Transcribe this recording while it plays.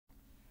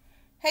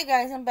Hey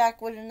guys, I'm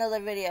back with another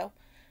video.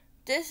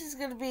 This is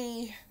going to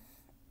be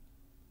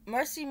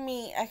Mercy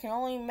Me, I Can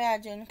Only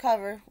Imagine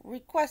cover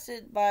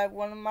requested by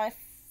one of my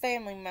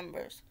family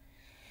members.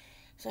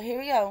 So here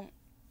we go.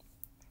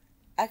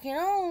 I can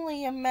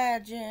only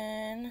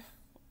imagine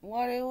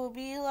what it will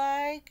be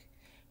like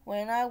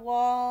when I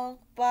walk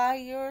by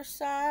your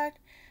side.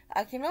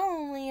 I can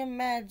only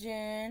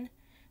imagine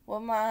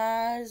what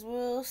my eyes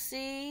will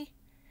see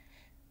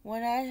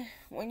when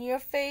your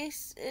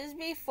face is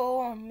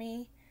before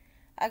me.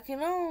 I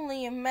can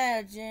only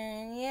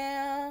imagine,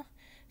 yeah,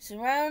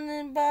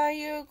 surrounded by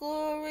your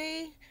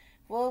glory.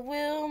 What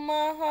will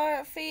my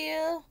heart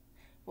feel?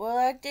 Will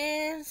I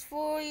dance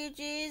for you,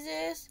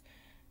 Jesus?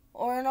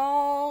 Or in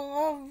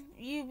all of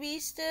you be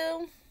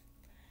still?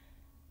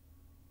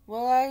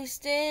 Will I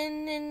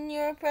stand in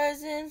your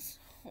presence?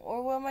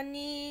 Or will my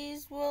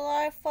knees will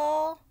I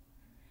fall?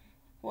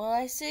 Will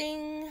I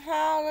sing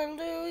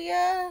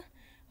hallelujah?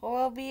 Or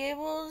I'll be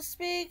able to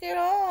speak at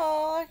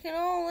all? I can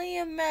only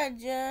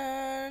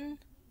imagine.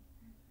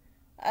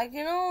 I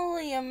can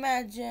only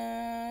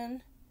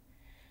imagine.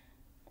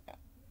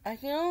 I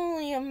can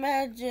only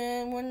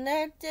imagine when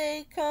that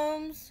day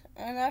comes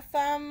and I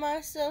find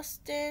myself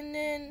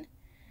standing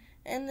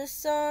in the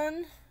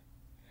sun.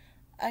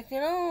 I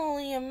can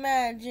only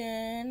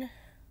imagine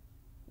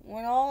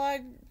when all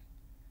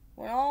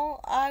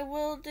I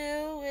will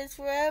do is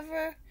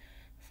forever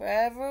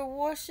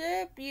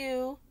worship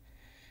you.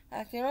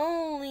 I can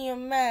only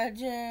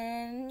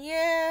imagine,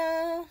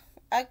 yeah,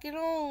 I can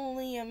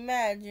only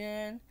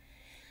imagine.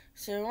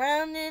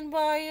 Surrounded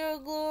by your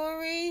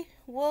glory,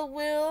 what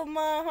will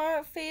my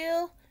heart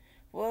feel?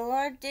 Will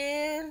I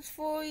dance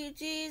for you,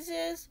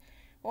 Jesus?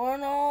 Or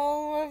in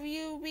all of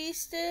you be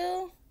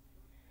still?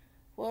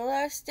 Will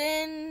I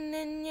stand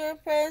in your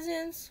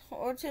presence?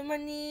 Or to my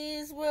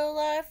knees will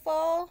I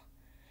fall?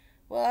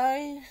 Will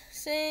I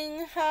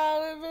sing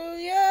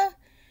hallelujah?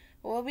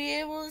 Will I be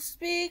able to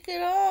speak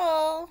at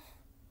all?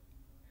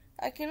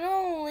 I can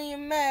only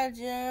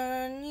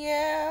imagine,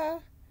 yeah,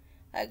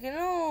 I can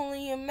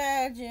only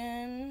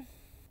imagine.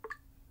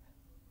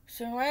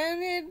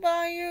 Surrounded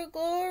by your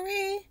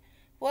glory,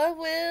 what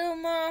will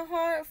my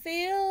heart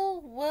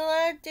feel? Will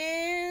I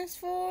dance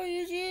for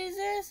you,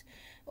 Jesus?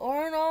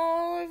 Or in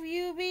all of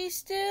you be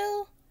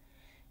still?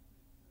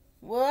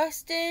 Will I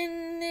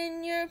stand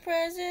in your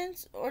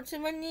presence? Or to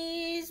my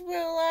knees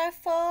will I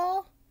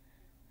fall?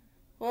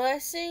 Will I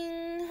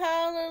sing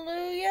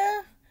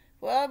hallelujah?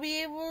 Will I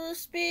be able to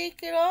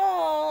speak at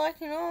all? I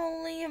can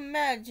only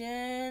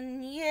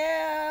imagine,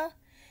 yeah,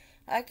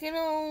 I can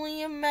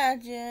only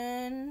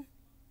imagine.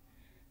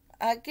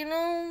 I can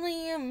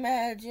only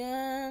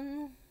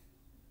imagine.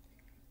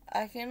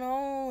 I can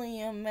only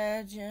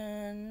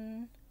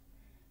imagine.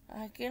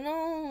 I can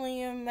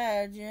only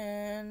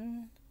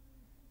imagine.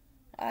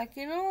 I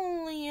can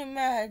only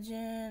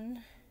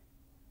imagine.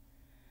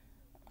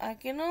 I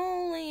can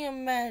only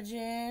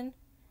imagine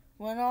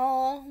when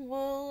all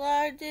will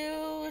I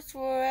do is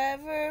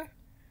forever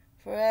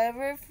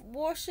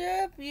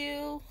worship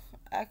you.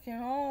 I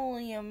can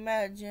only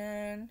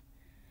imagine.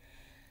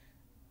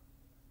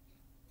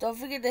 Don't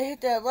forget to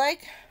hit that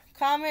like,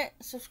 comment,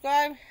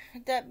 subscribe,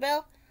 hit that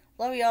bell.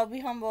 Love y'all. Be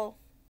humble.